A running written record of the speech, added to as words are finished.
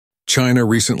China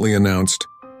recently announced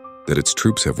that its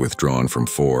troops have withdrawn from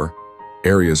 4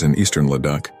 areas in Eastern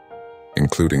Ladakh,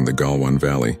 including the Galwan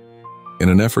Valley, in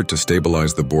an effort to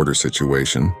stabilize the border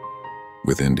situation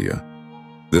with India.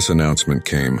 This announcement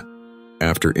came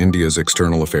after India's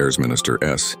External Affairs Minister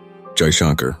S.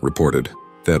 Jaishankar reported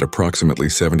that approximately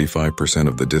 75%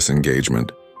 of the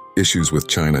disengagement issues with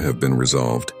China have been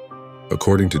resolved.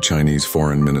 According to Chinese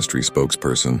Foreign Ministry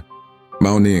spokesperson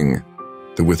Mao Ning,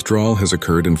 the withdrawal has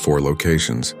occurred in 4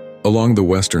 locations along the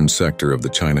western sector of the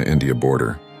China-India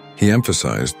border. He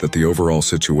emphasized that the overall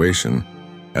situation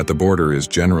at the border is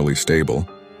generally stable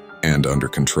and under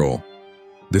control.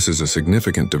 This is a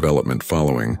significant development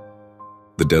following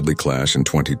the deadly clash in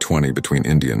 2020 between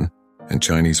Indian and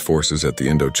Chinese forces at the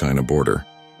Indo-China border.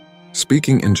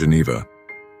 Speaking in Geneva,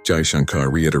 Jaishankar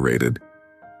reiterated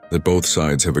that both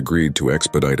sides have agreed to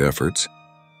expedite efforts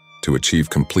to achieve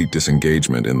complete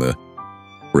disengagement in the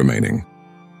remaining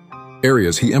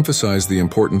areas. He emphasized the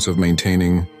importance of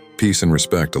maintaining peace and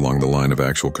respect along the line of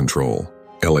actual control,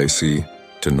 LAC,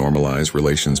 to normalize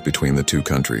relations between the 2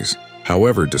 countries.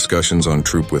 However, discussions on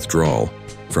troop withdrawal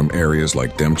from areas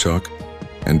like Demchok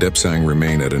and Depsang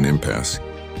remain at an impasse,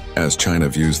 as China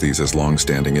views these as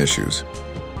long-standing issues.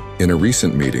 In a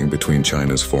recent meeting between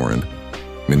China's Foreign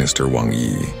Minister Wang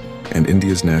and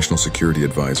India's National Security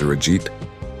Advisor Ajit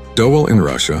Doval in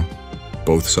Russia,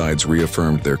 both sides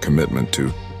reaffirmed their commitment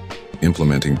to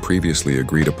implementing previously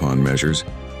agreed-upon measures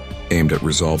aimed at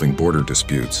resolving border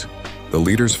disputes. The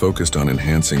leaders focused on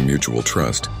enhancing mutual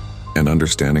trust and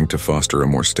understanding to foster a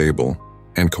more stable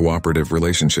and cooperative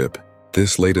relationship.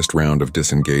 This latest round of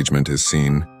disengagement is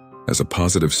seen as a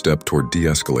positive step toward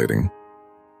de-escalating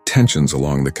tensions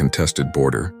along the contested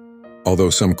border.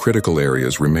 Although some critical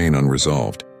areas remain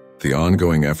unresolved, the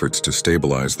ongoing efforts to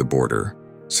stabilize the border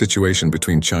situation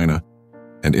between China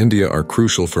and India are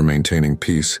crucial for maintaining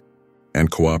peace and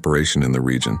cooperation in the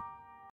region.